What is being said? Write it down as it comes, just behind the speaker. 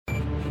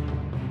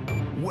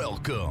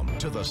Welcome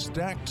to the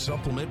Stacked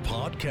Supplement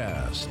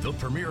Podcast, the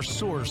premier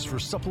source for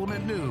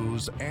supplement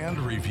news and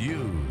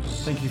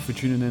reviews. Thank you for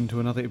tuning in to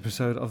another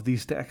episode of the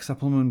Stacked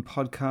Supplement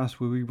Podcast,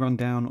 where we run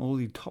down all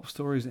the top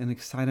stories and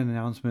exciting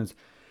announcements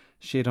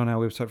shared on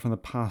our website from the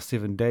past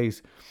 7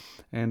 days.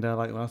 And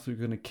like last week,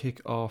 we're going to kick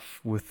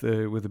off with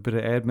a bit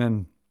of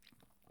admin.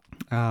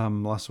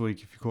 Last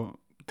week, if you caught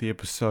the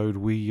episode,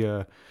 we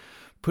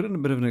put in a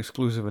bit of an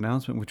exclusive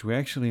announcement, which we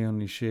actually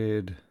only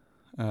shared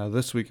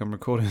this week. I'm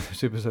recording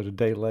this episode a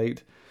day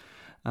late,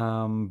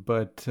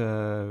 but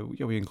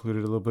we included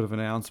a little bit of an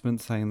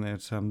announcement saying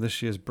that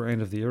this year's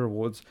Brand of the Year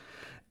Awards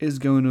is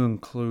going to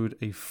include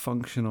a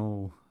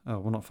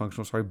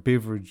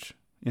beverage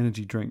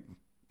energy drink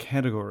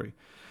category.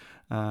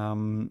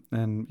 And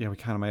we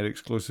kind of made it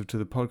exclusive to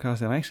the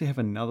podcast. And I actually have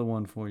another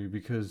one for you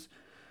because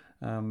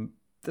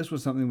this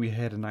was something we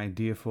had an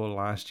idea for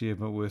last year,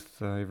 but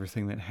with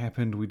everything that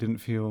happened, we didn't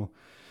feel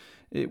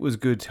it was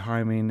good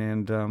timing,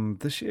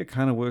 and this year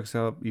kind of works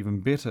out even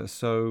better.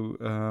 So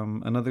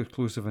another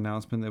exclusive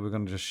announcement that we're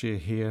going to just share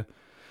here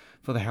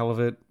for the hell of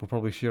it, we'll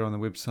probably share on the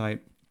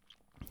website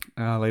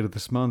later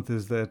this month,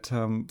 is that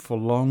for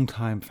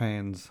long-time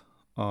fans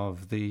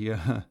of the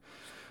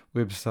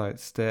website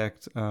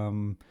Stacked,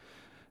 and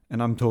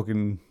I'm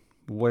talking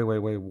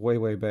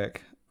way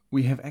back,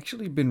 we have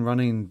actually been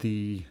running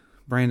the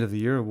Brand of the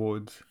Year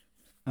Awards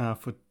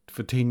for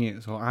 10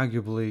 years, or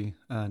arguably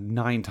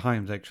 9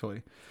 times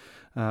actually.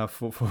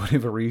 For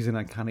whatever reason,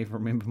 I can't even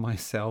remember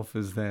myself,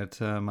 is that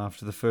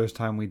after the first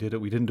time we did it,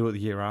 we didn't do it the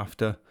year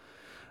after.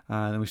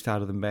 And then we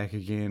started them back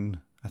again.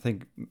 I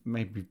think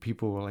maybe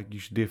people were like, you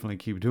should definitely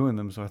keep doing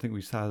them. So I think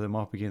we started them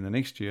up again the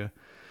next year.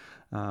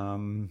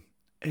 And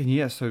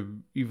yeah, so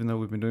even though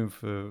we've been doing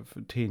for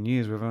 10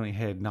 years, we've only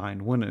had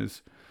 9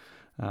 winners.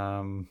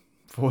 For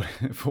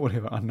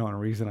whatever unknown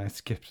reason, I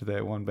skipped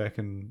that one back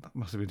in,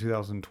 must have been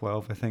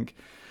 2012, I think.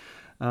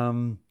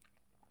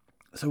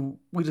 So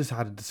we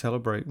decided to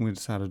celebrate, and we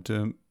decided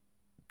to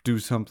do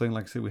something.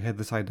 Like I said, we had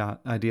this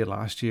idea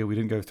last year. We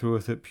didn't go through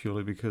with it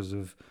purely because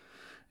of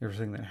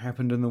everything that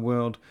happened in the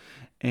world.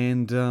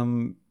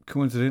 And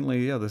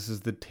coincidentally, this is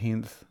the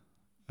 10th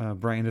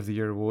Brand of the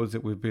Year Awards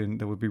that we'll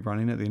be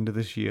running at the end of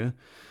this year.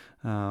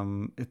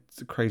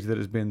 It's crazy that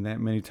it's been that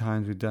many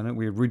times we've done it.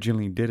 We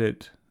originally did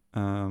it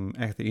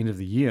at the end of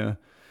the year,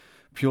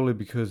 purely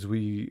because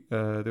there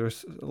were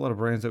a lot of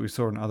brands that we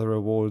saw in other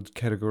awards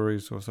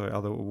categories,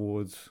 other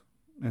awards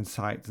and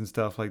sites and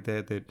stuff like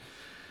that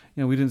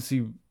we didn't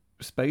see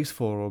space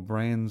for, or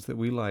brands that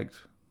we liked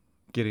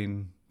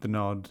getting the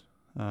nod,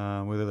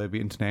 whether they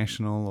be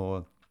international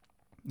or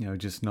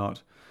just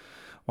not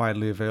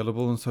widely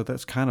available. And so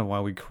that's kind of why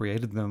we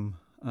created them.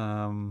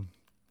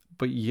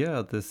 But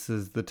yeah, this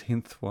is the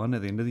 10th one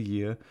at the end of the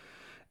year.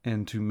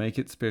 And to make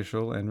it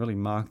special and really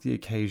mark the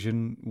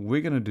occasion,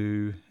 we're going to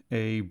do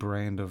a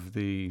brand of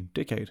the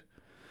decade,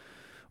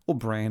 or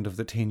brand of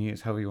the 10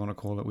 years, however you want to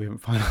call it. We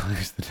haven't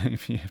finalized the name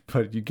yet,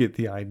 but you get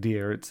the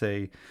idea. It's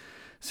a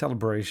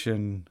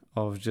celebration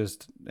of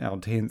just our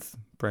 10th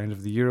Brand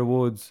of the Year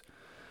Awards.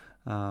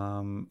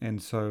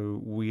 And so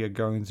we are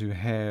going to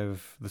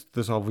have,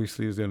 this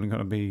obviously is only going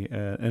to be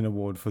an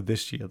award for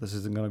this year. This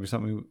isn't going to be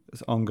something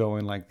that's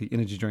ongoing like the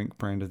Energy Drink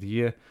Brand of the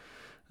Year.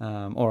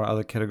 Or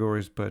other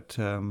categories, but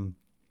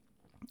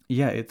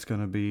it's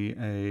going to be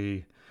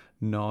a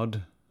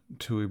nod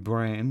to a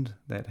brand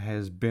that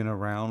has been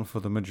around for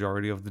the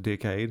majority of the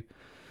decade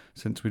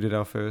since we did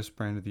our first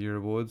Brand of the Year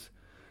Awards,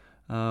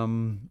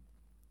 and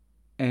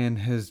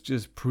has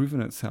just proven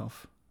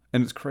itself.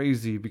 And it's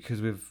crazy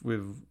because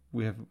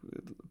we have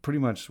pretty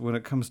much, when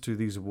it comes to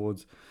these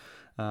awards,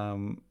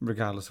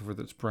 regardless of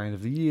whether it's Brand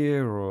of the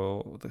Year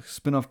or the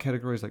spin-off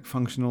categories like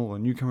Functional or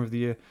Newcomer of the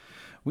Year,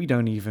 we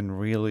don't even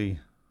really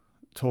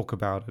talk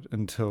about it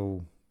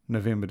until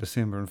November,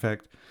 December. In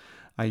fact,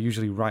 I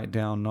usually write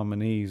down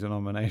nominees or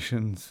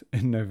nominations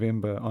in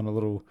November on a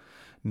little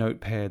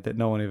notepad that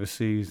no one ever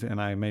sees,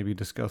 and I maybe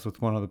discuss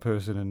with one other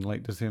person in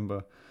late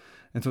December.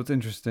 And so it's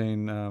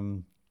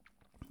interesting,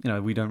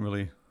 we don't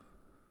really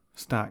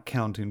start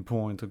counting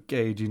points or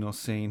gauging or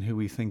seeing who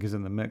we think is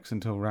in the mix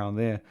until around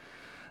there,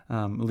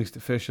 at least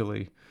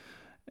officially.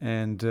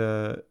 And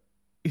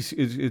it's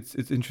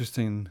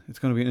interesting. It's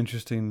going to be an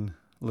interesting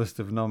list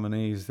of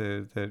nominees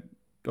that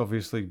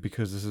obviously,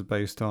 because this is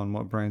based on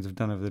what brands have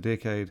done over the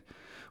decade,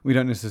 we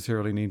don't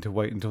necessarily need to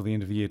wait until the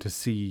end of the year to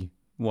see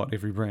what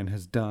every brand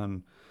has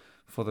done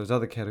for those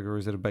other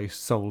categories that are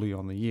based solely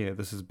on the year.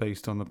 This is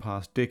based on the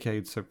past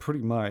decade, so pretty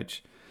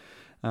much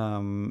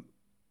the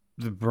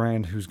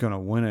brand who's going to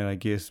win it, I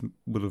guess,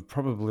 will have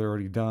probably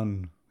already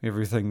done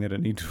everything that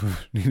it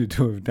needed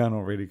to have done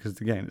already, because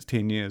again, it's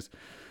 10 years.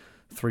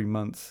 3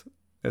 months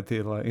at the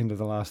end of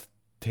the last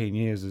 10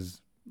 years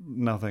is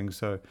nothing.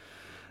 So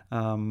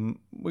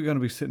we're going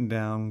to be sitting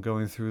down,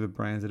 going through the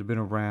brands that have been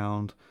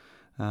around,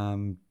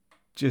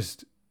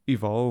 just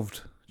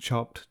evolved,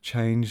 chopped,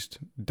 changed,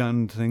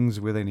 done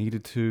things where they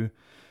needed to,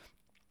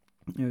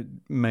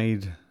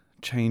 made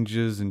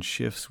changes and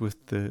shifts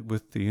with the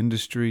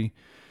industry.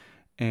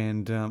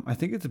 And I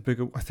think it's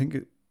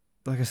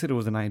like I said, it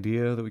was an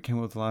idea that we came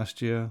up with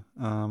last year,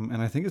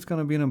 and I think it's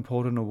going to be an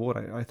important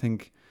award. I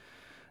think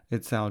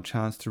it's our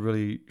chance to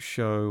really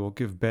show or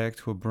give back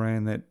to a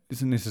brand that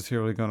isn't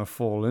necessarily going to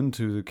fall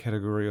into the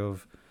category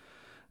of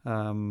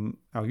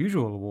our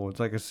usual awards.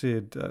 Like I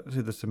said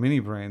this to many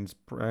brands,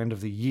 brand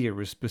of the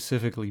year is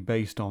specifically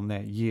based on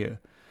that year.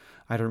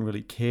 I don't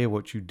really care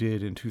what you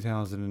did in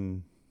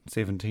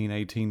 2017,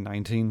 18,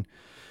 19,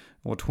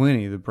 or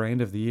 20. The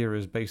brand of the year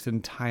is based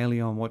entirely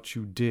on what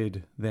you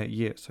did that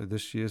year. So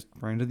this year's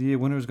brand of the year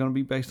winner is going to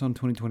be based on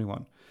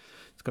 2021.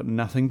 It's got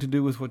nothing to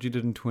do with what you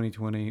did in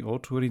 2020 or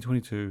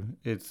 2022.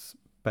 It's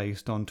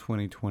based on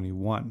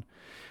 2021.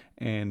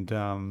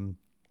 And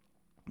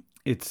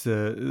it's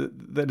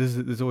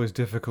always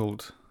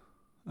difficult.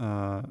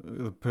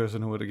 The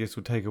person who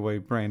would take away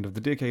brand of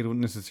the decade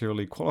wouldn't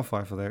necessarily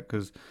qualify for that,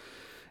 because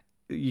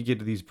you get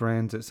to these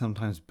brands that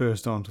sometimes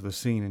burst onto the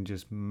scene and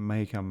just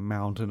make a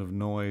mountain of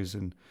noise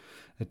and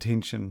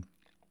attention,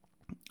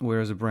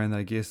 whereas a brand that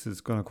I guess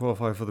is going to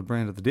qualify for the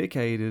brand of the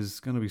decade is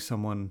going to be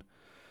someone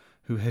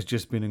who has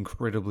just been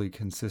incredibly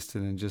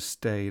consistent and just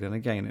stayed, and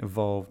again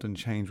evolved and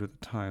changed with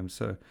the times.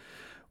 So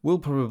we'll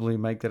probably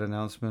make that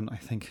announcement, I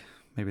think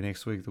maybe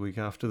next week, the week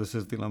after. This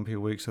is the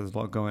Olympia week, so there's a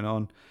lot going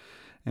on.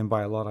 And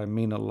by a lot, I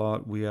mean a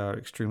lot. We are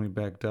extremely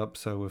backed up,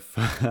 so if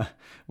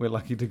we're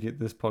lucky to get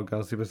this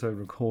podcast episode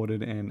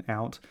recorded and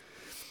out.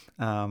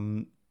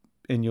 And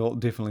you'll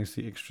definitely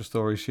see extra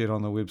stories shared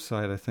on the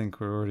website. I think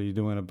we're already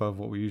doing above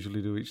what we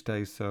usually do each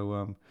day.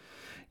 So,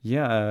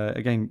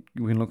 again,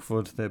 we can look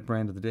forward to that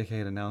brand of the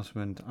decade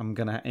announcement. I'm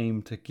going to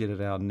aim to get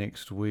it out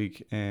next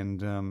week,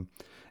 and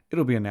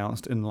it'll be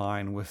announced in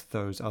line with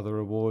those other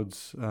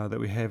awards that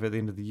we have at the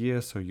end of the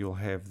year. So you'll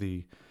have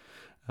the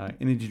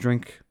energy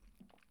drink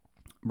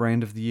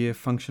brand of the year,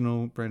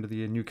 functional brand of the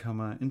year,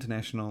 newcomer,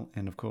 international,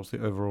 and of course the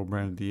overall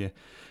brand of the year.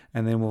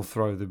 And then we'll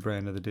throw the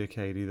brand of the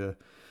decade either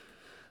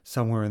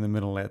somewhere in the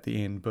middle at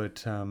the end.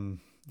 But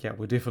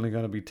we're definitely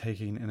going to be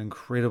taking an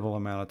incredible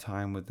amount of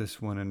time with this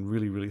one and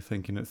really, really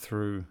thinking it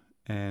through,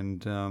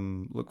 and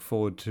look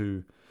forward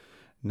to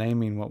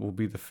naming what will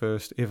be the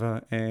first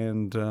ever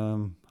and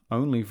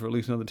only for at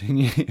least another 10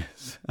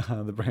 years,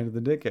 the brand of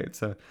the decade.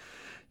 So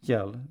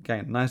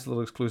again, nice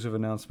little exclusive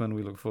announcement.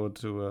 We look forward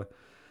to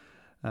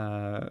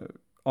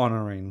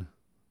honoring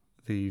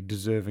the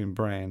deserving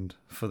brand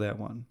for that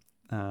one.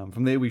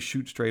 From there, we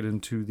shoot straight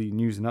into the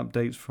news and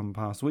updates from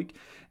past week,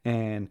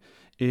 and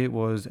it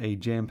was a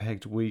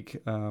jam-packed week.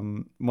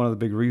 One of the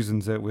big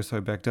reasons that we're so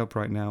backed up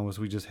right now was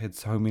we just had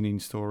so many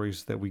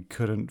stories that we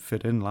couldn't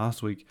fit in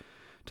last week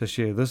to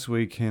share this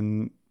week,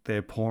 and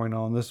they're pouring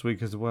on this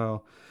week as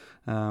well.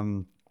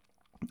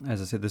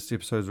 As I said, this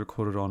episode is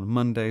recorded on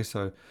Monday,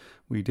 so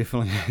we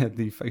definitely had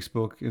the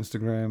Facebook,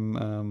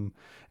 Instagram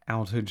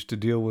outage to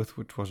deal with,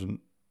 which wasn't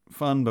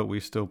fun, but we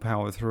still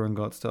powered through and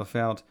got stuff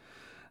out.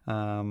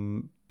 But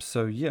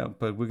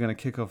we're going to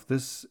kick off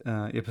this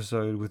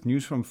episode with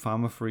news from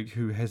Pharmafreak,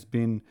 who has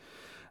been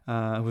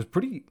was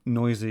pretty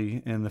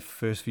noisy in the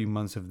first few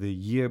months of the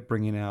year,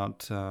 bringing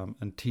out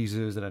and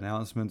teasers and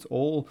announcements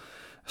all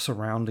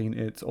surrounding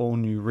its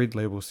all-new Red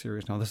Label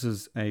series. Now, this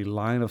is a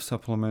line of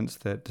supplements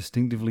that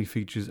distinctively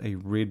features a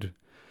red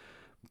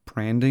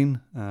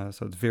branding,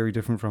 so it's very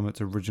different from its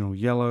original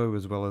yellow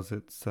as well as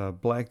its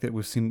black that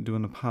we've seen it do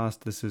in the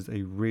past. This is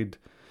a red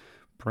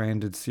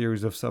branded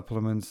series of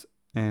supplements,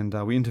 and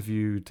we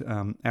interviewed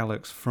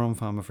Alex from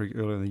Pharmafreak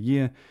earlier in the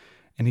year,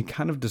 and he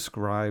kind of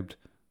described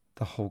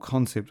the whole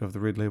concept of the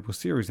Red Label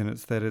series, and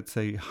it's that it's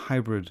a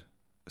hybrid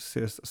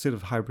set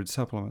of hybrid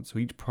supplements. So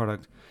each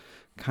product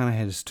kind of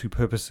has two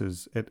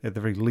purposes, at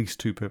the very least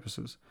two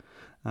purposes,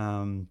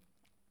 and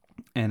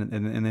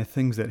they're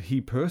things that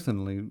he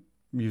personally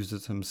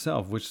uses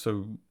himself, which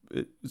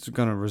it's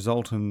going to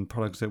result in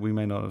products that we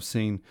may not have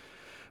seen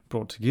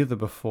brought together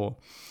before.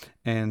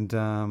 And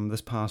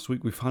this past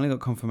week we finally got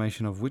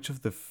confirmation of which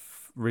of the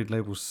Red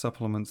Label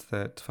supplements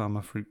that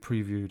Pharmafreak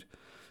previewed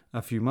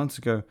a few months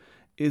ago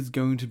is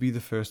going to be the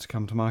first to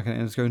come to market,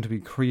 and it's going to be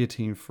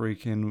Creatine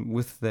Freak. And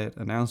with that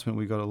announcement,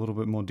 we got a little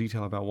bit more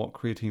detail about what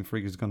Creatine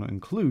Freak is going to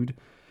include.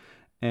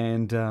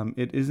 And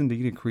it is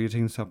indeed a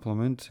creatine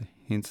supplement,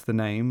 hence the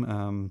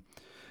name,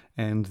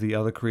 and the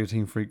other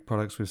Creatine Freak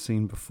products we've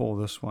seen before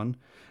this one.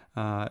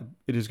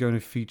 It is going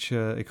to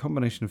feature a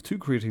combination of two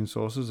creatine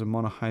sources, a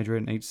monohydrate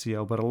and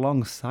HCl, but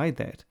alongside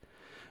that,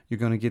 you're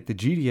going to get the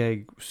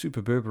GDA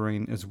Super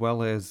Berberine as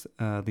well as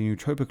the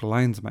nootropic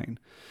lion's mane.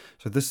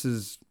 So this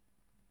is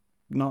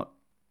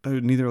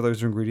neither of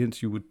those are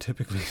ingredients you would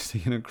typically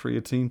see in a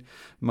creatine.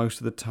 Most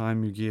of the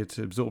time you get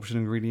absorption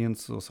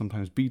ingredients or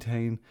sometimes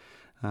betaine,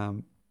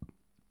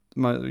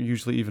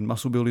 usually even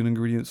muscle building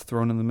ingredients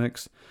thrown in the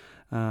mix.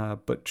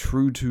 But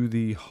true to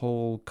the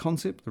whole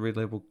concept, the Red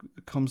Label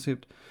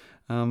concept,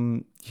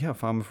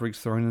 Pharmafreak's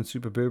throwing in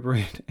Super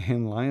Berberine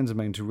and lion's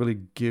mane to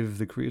really give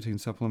the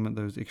creatine supplement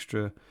those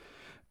extra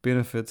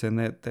benefits and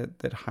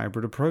that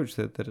hybrid approach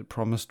that it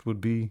promised would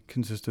be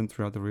consistent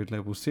throughout the Red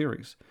Label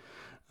series.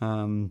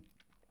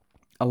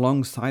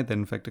 Alongside that,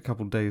 in fact, a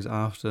couple of days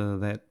after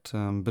that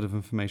bit of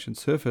information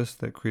surfaced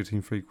that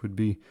Creatine Freak would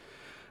be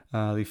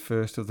the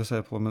first of the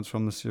supplements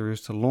from the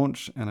series to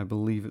launch, and I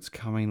believe it's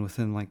coming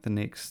within like the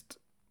next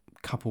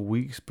couple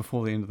weeks,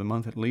 before the end of the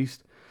month at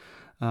least.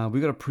 We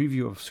got a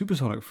preview of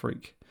Supersonic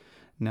Freak.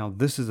 Now,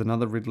 this is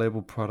another Red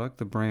Label product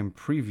the brand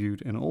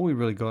previewed, and all we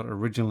really got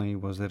originally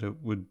was that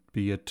it would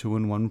be a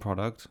 2-in-1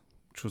 product,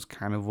 which was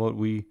kind of what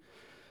we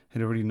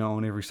had already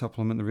known every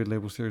supplement the Red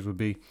Label series would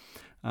be,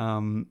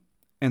 and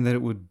that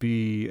it would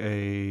be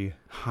a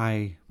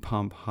high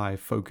pump, high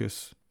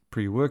focus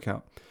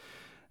pre-workout.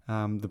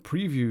 The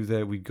preview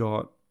that we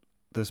got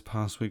this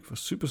past week for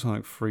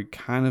Supersonic Freak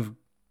kind of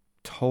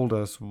told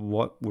us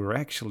what we're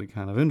actually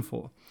kind of in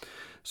for.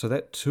 So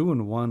that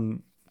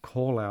 2-in-1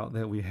 call out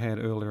that we had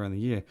earlier in the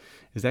year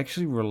is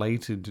actually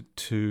related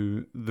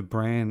to the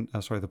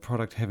the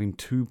product having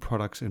 2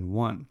 products in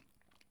one.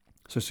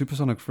 So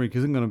Supersonic Freak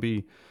isn't going to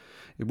be,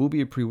 it will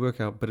be a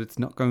pre-workout, but it's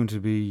not going to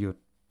be your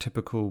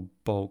typical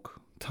bulk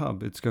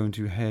tub. It's going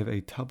to have a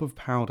tub of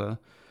powder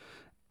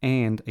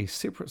and a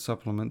separate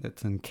supplement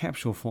that's in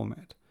capsule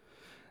format.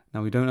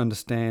 Now we don't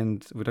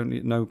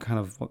know kind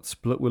of what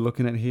split we're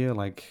looking at here.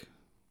 Like,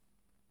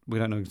 we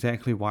don't know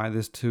exactly why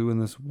there's 2 in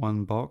this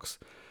one box.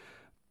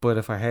 But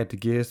if I had to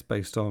guess,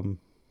 based on,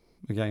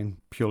 again,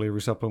 purely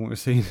every supplement we've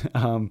seen,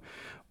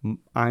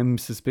 I'm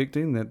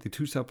suspecting that the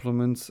 2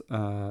 supplements,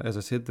 as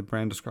I said, the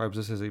brand describes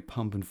this as a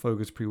pump and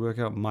focus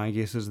pre-workout. My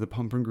guess is the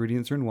pump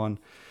ingredients are in one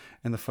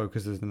and the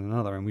focus is in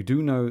another. And we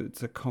do know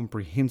it's a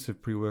comprehensive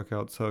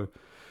pre-workout, so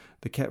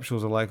the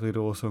capsules are likely to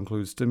also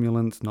include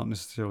stimulants, not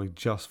necessarily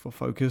just for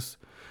focus.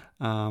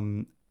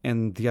 And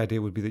the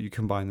idea would be that you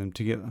combine them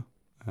together.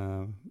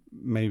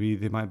 Maybe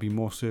there might be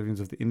more servings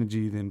of the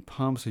energy than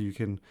pump, so you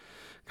can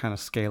kind of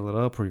scale it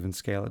up or even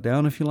scale it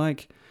down if you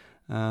like.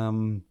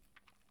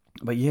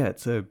 But yeah,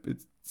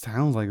 it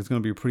sounds like it's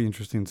going to be a pretty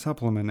interesting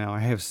supplement. Now, I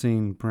have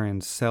seen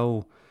brands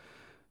sell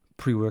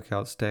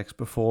pre-workout stacks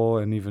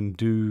before and even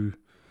do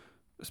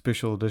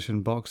special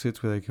edition box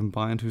sets where they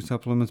combine 2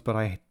 supplements, but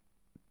I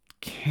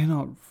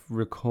cannot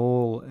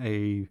recall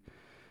a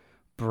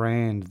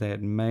brand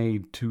that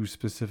made 2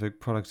 specific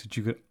products that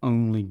you could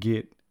only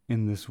get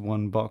in this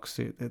one box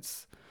set.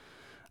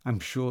 I'm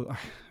sure,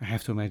 I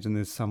have to imagine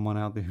there's someone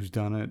out there who's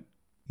done it.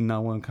 No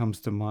one comes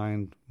to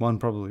mind. One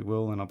probably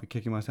will, and I'll be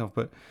kicking myself.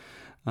 But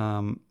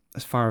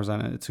as far as I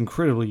know, it's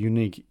incredibly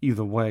unique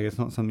either way. It's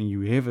not something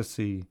you ever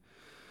see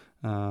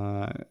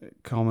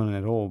common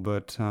at all.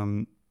 But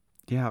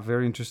yeah,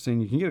 very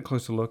interesting. You can get a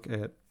closer look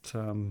at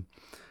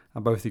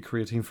both the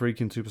Creatine Freak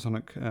and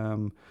Supersonic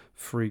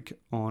Freak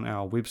on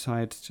our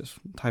website. Just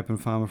type in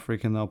Pharma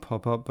Freak and they'll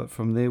pop up. But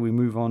from there, we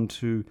move on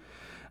to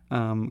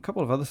a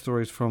couple of other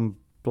stories from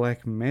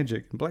Black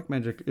Magic. Black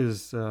Magic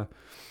is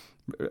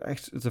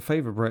it's a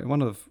favorite brand,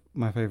 one of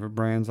my favorite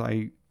brands.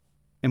 I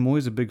am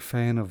always a big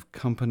fan of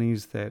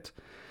companies that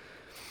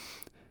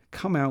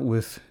come out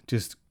with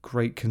just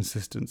great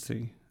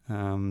consistency.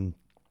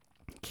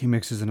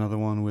 Chemex is another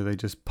one where they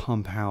just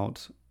pump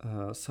out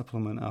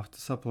supplement after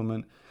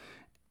supplement,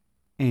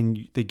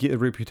 and they get a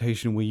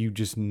reputation where you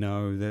just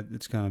know that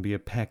it's going to be a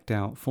packed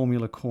out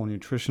formula. Core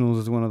Nutritionals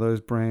is one of those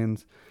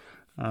brands.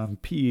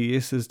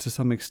 PES is to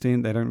some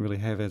extent. They don't really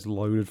have as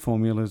loaded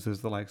formulas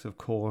as the likes of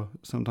Core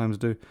sometimes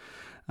do.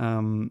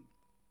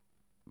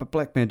 But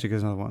Black Magic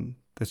is another one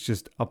that's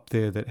just up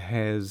there that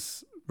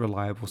has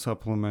reliable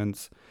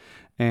supplements.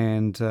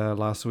 And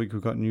last week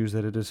we got news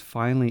that it is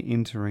finally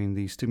entering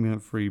the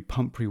stimulant-free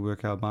pump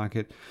pre-workout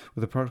market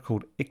with a product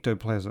called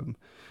Ectoplasm.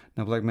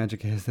 Now, Black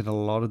Magic has had a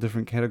lot of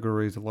different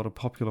categories, a lot of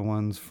popular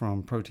ones,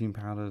 from protein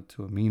powder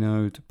to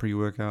amino to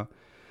pre-workout.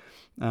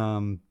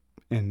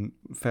 And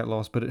fat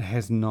loss, but it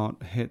has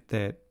not hit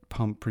that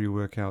pump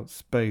pre-workout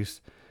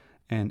space,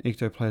 and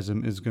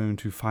Ectoplasm is going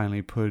to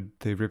finally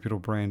put the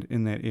reputable brand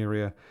in that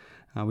area.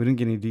 We didn't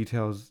get any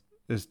details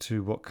as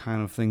to what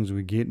kind of things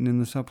we're getting in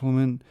the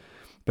supplement,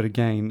 but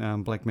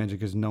again, Black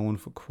Magic is known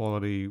for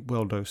quality,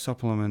 well-dosed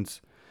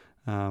supplements,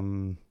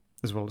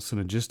 as well as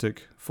synergistic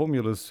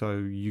formulas, so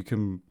you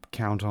can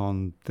count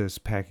on this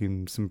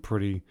packing some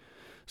pretty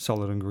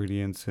solid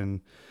ingredients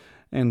and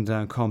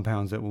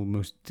compounds that will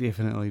most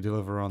definitely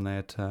deliver on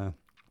that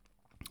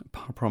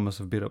promise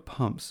of better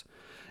pumps.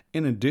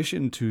 In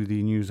addition to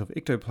the news of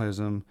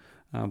Ectoplasm,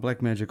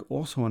 Black Magic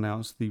also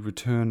announced the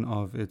return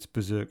of its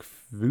Berserk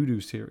Voodoo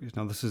series.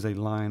 Now, this is a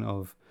line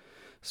of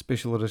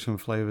special edition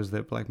flavors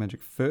that Black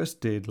Magic first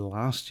did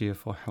last year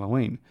for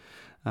Halloween,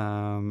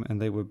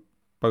 and they were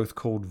both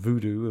called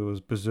Voodoo. It was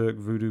Berserk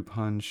Voodoo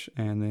Punch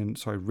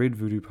Red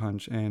Voodoo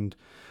Punch and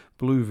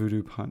Blue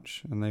Voodoo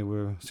Punch, and they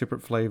were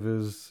separate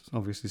flavors,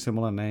 obviously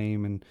similar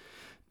name and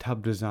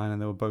tub design,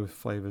 and they were both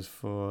flavors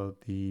for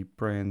the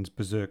brand's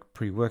Berserk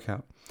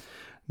pre-workout.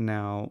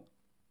 Now,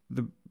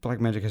 the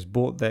Black Magic has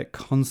brought that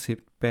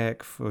concept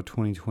back for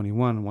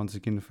 2021 once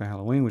again for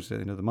Halloween, which is at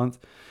the end of the month,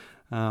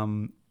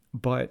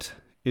 but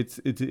it's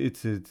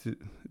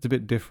a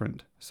bit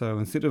different. So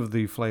instead of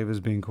the flavors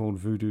being called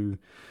Voodoo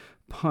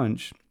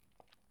Punch,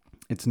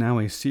 it's now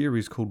a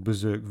series called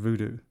Berserk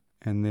Voodoo.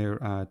 And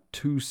there are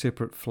 2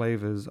 separate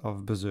flavors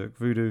of Berserk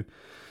Voodoo.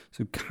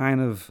 So kind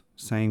of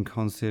same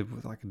concept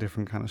with like a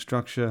different kind of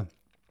structure.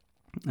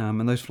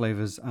 And those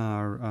flavors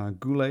are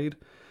Goulayed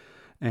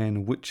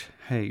and Witch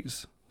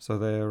Haze. So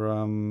they're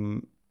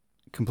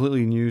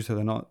completely new, so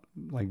they're not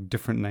like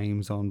different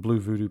names on Blue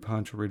Voodoo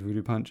Punch or Red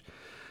Voodoo Punch.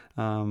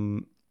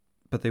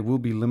 But they will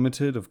be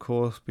limited, of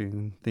course,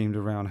 being themed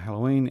around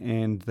Halloween,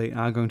 and they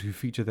are going to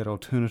feature that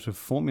alternative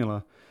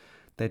formula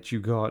that you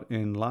got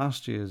in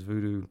last year's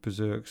Voodoo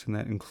Berserks, and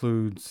that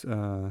includes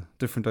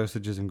different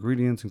dosages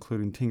ingredients,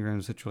 including 10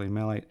 grams of citrulline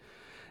malate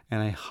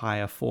and a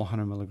higher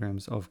 400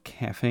 milligrams of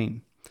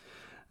caffeine.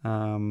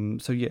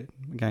 So yeah,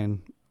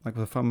 again, like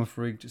with a Pharma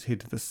Freak, just head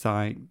to the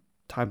site,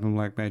 type in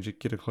Black Magic,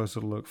 get a closer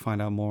look,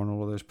 find out more on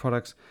all of those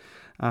products.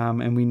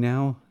 And we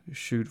now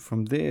shoot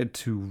from there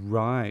to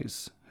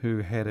Rise, who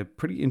had a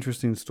pretty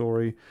interesting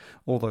story,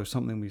 although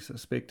something we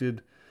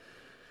suspected,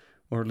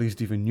 or at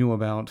least even knew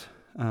about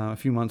a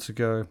few months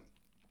ago.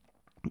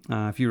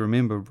 If you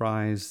remember,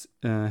 Rise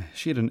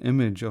shared an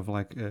image of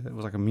it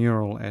was like a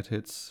mural at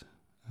its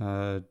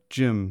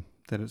gym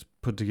that it's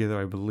put together.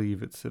 I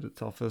believe it's at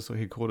its office or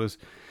headquarters.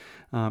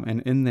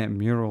 And in that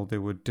mural,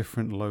 there were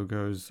different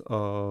logos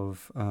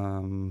of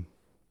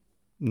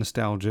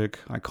nostalgic,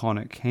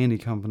 iconic candy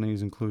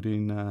companies,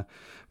 including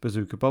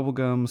Bazooka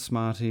Bubblegum,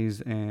 Smarties,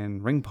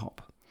 and Ring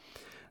Pop.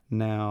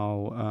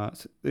 Now,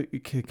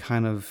 it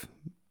kind of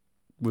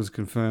was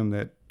confirmed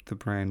that the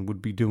brand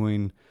would be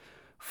doing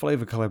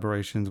flavor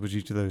collaborations with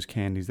each of those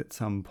candies at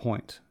some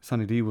point.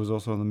 Sunny D was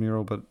also on the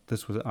mural, but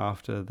this was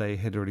after they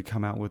had already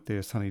come out with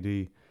their Sunny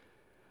D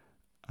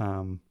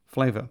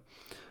flavor.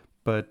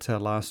 But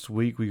last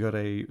week we got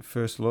a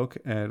first look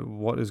at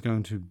what is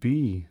going to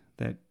be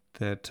that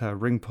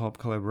Ring Pop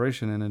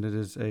collaboration, and it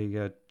is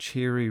a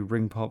cherry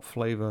Ring Pop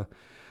flavor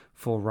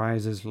for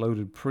Rise's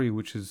Loaded Pre,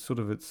 which is sort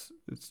of its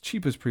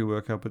cheapest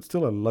pre-workout, but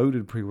still a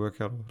loaded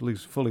pre-workout, or at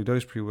least fully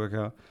dosed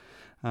pre-workout,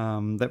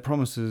 that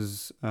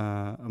promises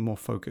more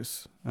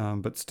focus,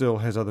 but still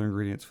has other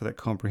ingredients for that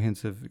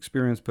comprehensive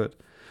experience, but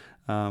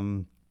at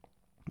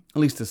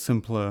least a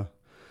simpler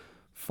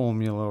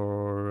formula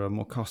or a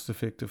more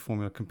cost-effective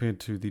formula compared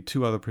to the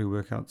two other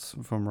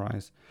pre-workouts from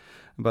Rise.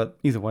 But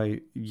either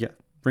way, yeah,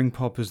 Ring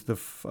Pop is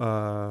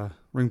the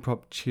Ring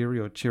Pop Cherry,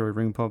 or Cherry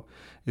Ring Pop,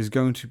 is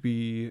going to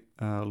be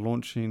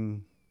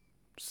launching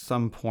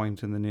some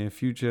point in the near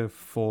future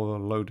for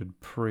Loaded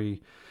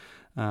Pre,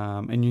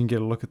 and you can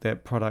get a look at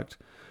that product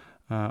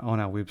on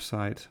our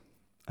website.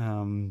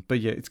 But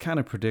yeah, it's kind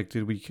of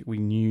predicted. We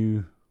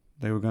knew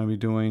they were going to be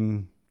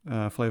doing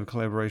flavor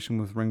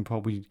collaboration with Ring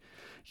Pop. We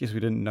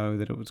didn't know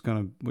that it was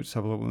which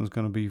supplement it was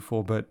going to be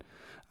for, but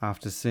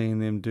after seeing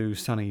them do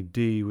Sunny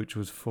D, which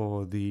was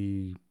for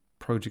the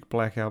Project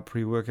Blackout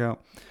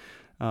pre-workout,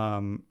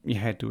 you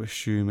had to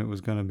assume it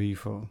was going to be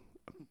for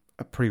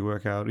a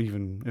pre-workout,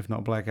 even if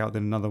not Blackout,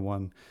 then another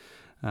one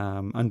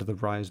under the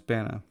Rise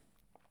banner.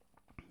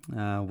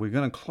 We're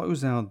going to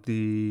close out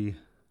this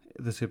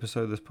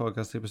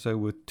podcast episode,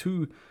 with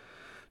two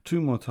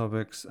more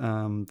topics.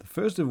 The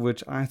first of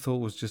which I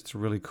thought was just a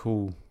really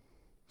cool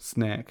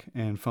snack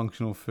and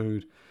functional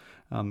food.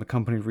 The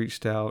company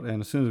reached out,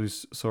 and as soon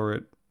as we saw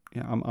it,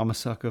 I'm a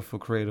sucker for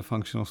creative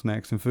functional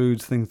snacks and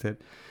foods, things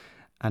that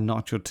are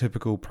not your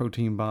typical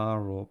protein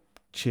bar or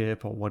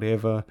chip or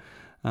whatever.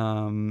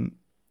 So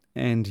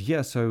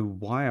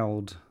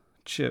Wild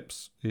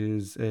Chips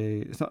is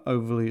it's not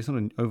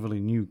an overly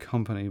new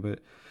company, but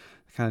it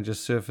kind of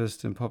just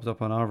surfaced and popped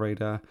up on our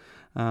radar.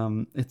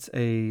 It's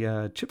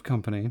a chip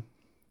company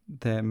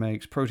that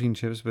makes protein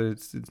chips, but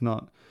it's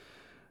not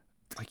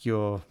like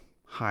your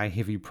high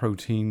heavy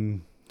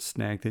protein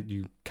snack that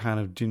you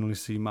kind of generally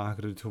see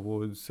marketed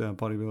towards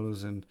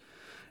bodybuilders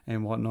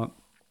and whatnot.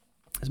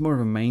 It's more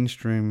of a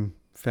mainstream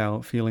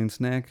feeling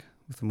snack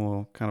with a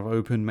more kind of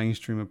open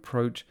mainstream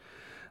approach.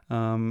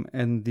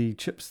 And the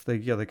chips, they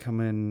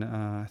come in,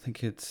 I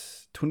think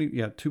it's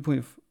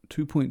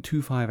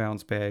 2.25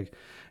 ounce bag,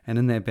 and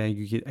in that bag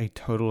you get a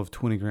total of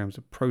 20 grams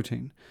of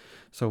protein.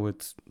 So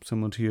it's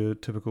similar to your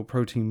typical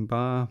protein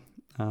bar.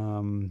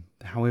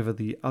 However,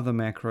 the other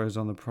macros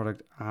on the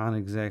product aren't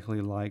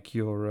exactly like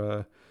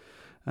your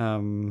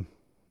protein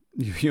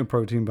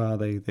bar.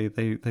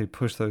 They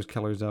push those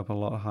calories up a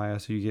lot higher,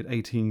 so you get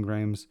 18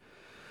 grams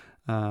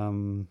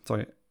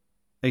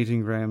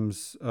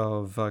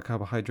of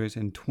carbohydrates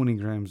and 20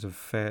 grams of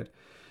fat,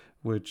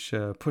 which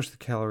push the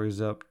calories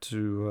up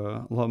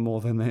to a lot more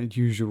than that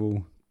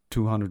usual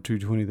 200,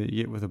 220 that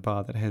you get with a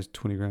bar that has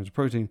 20 grams of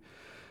protein.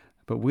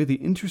 But where the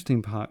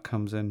interesting part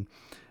comes in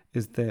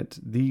is that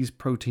these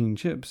protein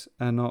chips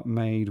are not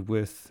made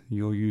with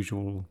your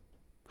usual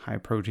high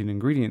protein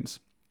ingredients.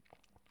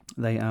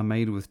 They are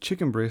made with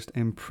chicken breast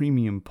and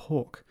premium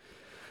pork.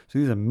 So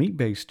these are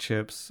meat-based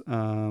chips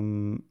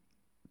they're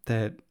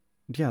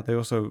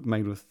also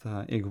made with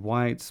egg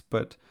whites,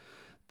 but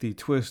the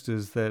twist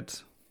is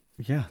that,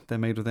 they're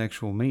made with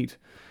actual meat.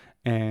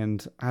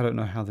 And I don't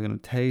know how they're going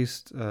to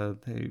taste.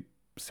 They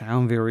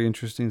sound very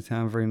interesting,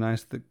 sound very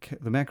nice. The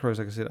macros,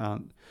 like I said,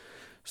 aren't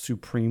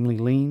supremely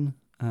lean.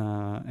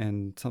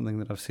 And something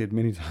that I've said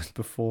many times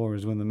before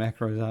is when the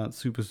macros aren't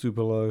super,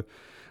 super low,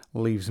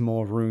 leaves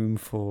more room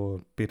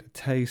for better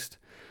taste.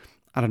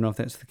 I don't know if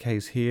that's the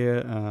case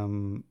here,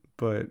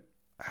 but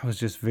I was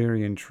just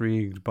very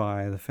intrigued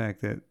by the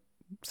fact that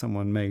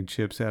someone made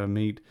chips out of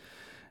meat.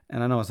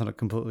 And I know it's not a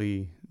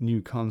completely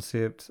new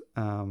concept,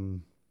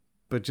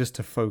 but just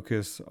to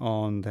focus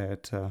on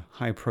that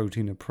high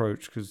protein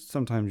approach, because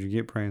sometimes you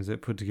get brands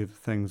that put together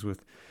things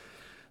with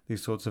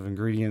these sorts of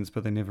ingredients,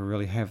 but they never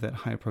really have that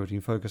high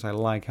protein focus. I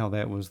like how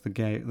that was the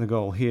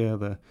goal here,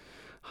 the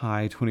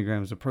high 20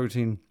 grams of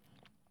protein.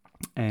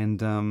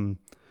 And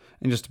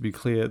just to be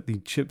clear, the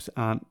chips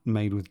aren't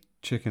made with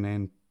chicken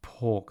and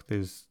pork.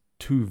 There's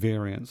two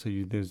variants. So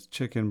there's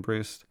chicken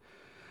breast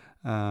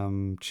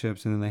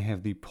chips, and then they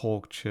have the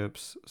pork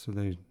chips. So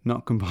they're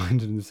not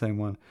combined in the same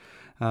one.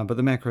 But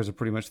the macros are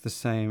pretty much the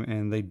same,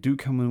 and they do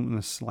come in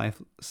a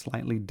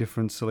slightly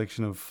different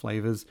selection of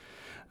flavors,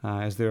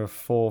 as there are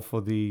 4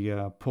 for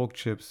the pork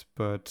chips,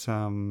 but 6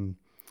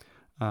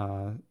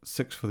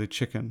 for the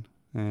chicken.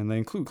 And they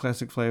include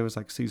classic flavors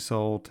like sea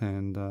salt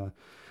and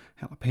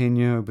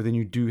jalapeno, but then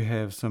you do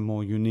have some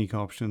more unique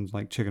options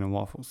like chicken and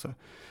waffles. So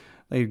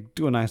they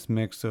do a nice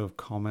mix of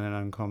common and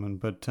uncommon.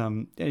 But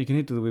yeah, you can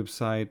head to the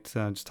website,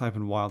 just type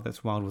in Wild,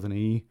 that's Wild with an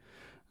E,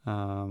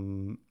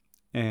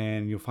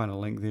 and you'll find a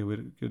link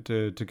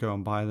there to go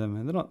and buy them.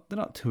 And they're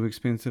not too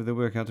expensive. They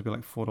work out to be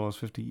like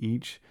 $4.50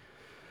 each.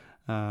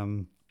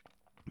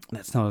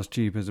 That's not as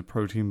cheap as a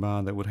protein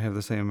bar that would have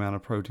the same amount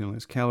of protein and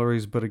less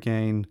calories. But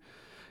again,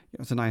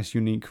 it's a nice,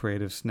 unique,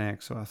 creative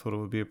snack. So I thought it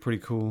would be a pretty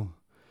cool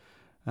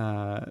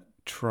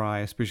try,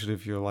 especially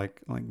if you're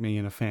like me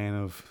and a fan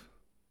of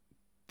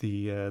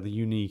the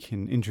unique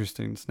and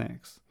interesting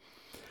snacks.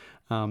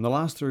 The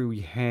last 3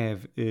 we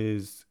have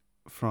is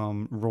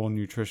from Raw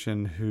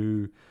Nutrition,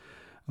 who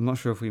I'm not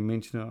sure if we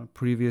mentioned on a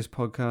previous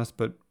podcast,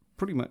 but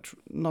pretty much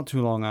not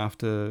too long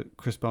after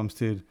Chris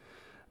Bumstead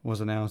was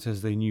announced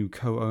as the new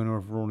co-owner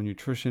of Raw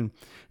Nutrition,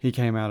 he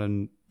came out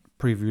and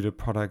previewed a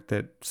product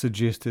that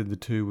suggested the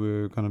two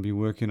were going to be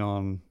working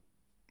on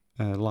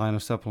a line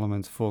of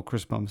supplements for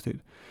Chris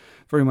Bumstead,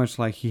 very much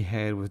like he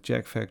had with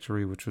Jack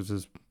Factory, which was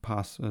his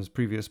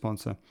previous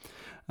sponsor.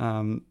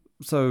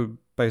 So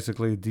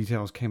basically,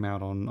 details came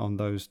out on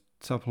those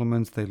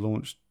supplements. They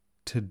launched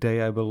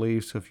today, I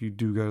believe. So if you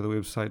do go to the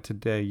website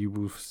today, you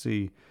will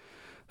see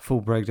full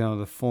breakdown of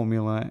the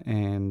formula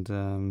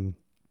and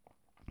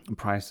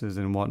prices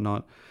and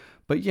whatnot.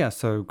 But yeah,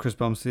 so Chris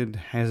Bumstead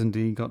has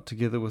indeed got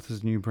together with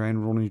his new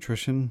brand, Raw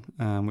Nutrition,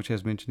 which,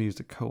 as mentioned, he's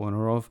the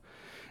co-owner of.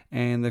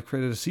 And they've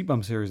created a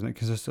CBum series, and it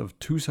consists of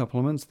 2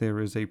 supplements.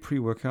 There is a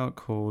pre-workout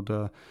called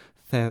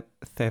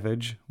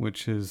Thavage,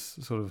 which is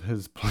sort of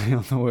his play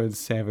on the word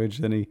savage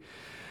that he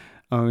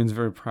owns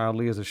very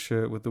proudly as a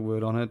shirt with the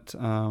word on it.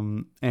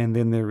 And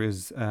then there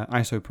is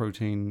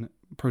isoprotein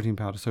protein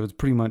powder. So it's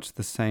pretty much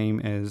the same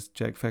as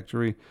Jack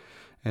Factory,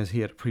 as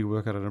he had a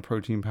pre-workout and a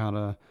protein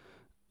powder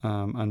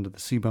under the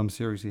CBum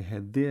series he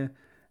had there.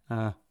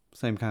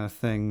 Same kind of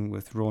thing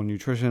with Raw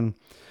Nutrition.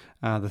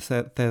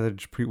 The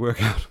Thavage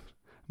pre-workout,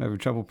 I'm having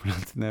trouble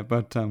pronouncing that,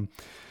 but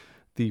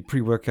the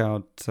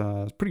pre-workout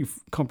is pretty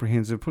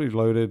comprehensive, pretty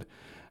loaded,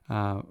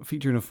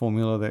 featuring a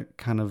formula that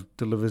kind of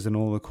delivers in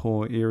all the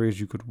core areas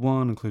you could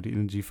want, including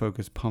energy,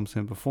 focus, pumps,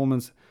 and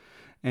performance.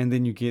 And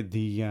then you get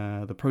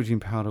the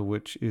protein powder,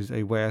 which is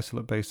a whey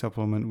isolate-based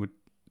supplement, which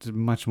is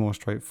much more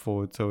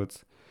straightforward. So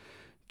it's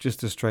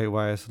just a straight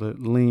whey isolate,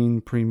 lean,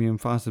 premium,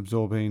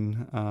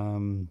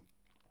 fast-absorbing,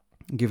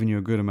 giving you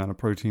a good amount of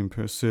protein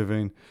per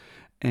serving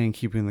and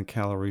keeping the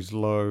calories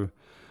low,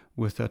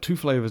 with 2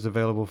 flavors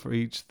available for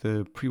each.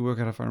 The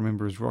pre-workout, if I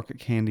remember, is rocket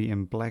candy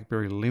and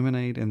blackberry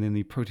lemonade, and then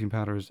the protein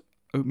powder is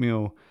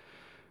oatmeal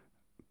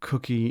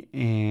cookie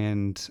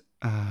and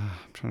I'm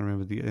trying to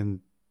remember and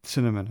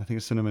cinnamon. I think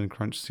it's cinnamon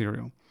crunch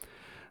cereal.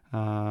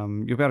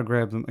 You're about to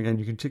grab them. Again,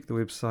 you can check the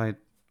website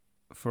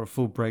for a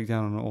full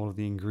breakdown on all of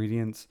the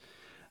ingredients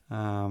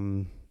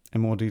and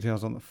more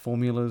details on the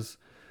formulas.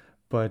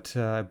 But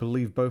I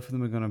believe both of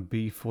them are going to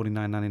be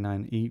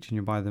 $49.99 each,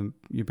 and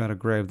you better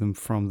grab them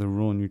from the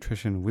Raw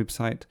Nutrition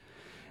website.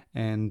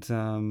 And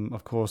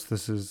of course,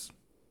 this is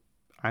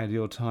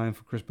ideal time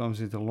for Chris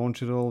Bumstead to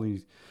launch it all.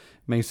 He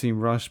may seem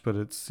rushed, but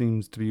it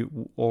seems to be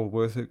all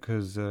worth it,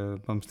 because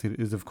Bumstead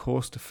is, of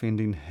course,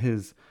 defending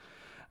his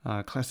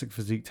classic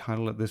physique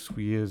title at this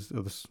year's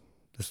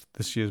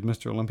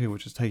Mr. Olympia,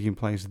 which is taking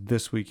place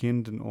this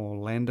weekend in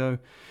Orlando.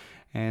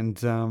 And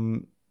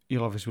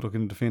he'll obviously be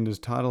looking to defend his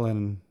title,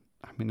 and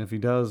I mean, if he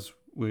does,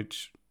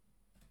 which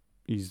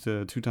he's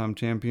a 2-time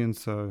champion,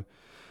 so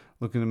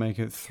looking to make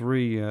it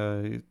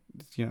 3,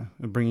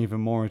 bring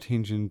even more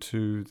attention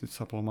to the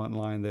supplement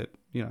line that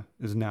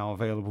is now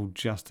available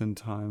just in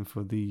time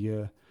for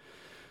that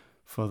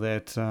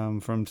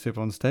from Step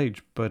on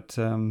Stage. But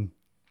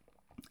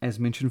as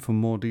mentioned, for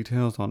more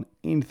details on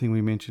anything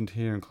we mentioned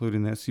here,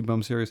 including that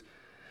CBum series,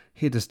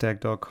 head to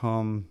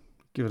stack.com.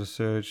 Give it a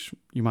search.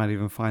 You might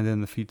even find it in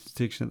the featured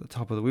section at the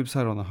top of the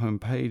website on the home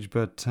page.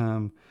 But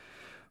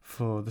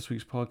for this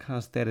week's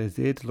podcast, that is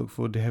it. Look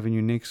forward to having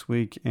you next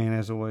week. And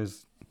as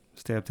always,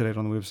 stay up to date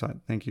on the website.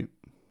 Thank you.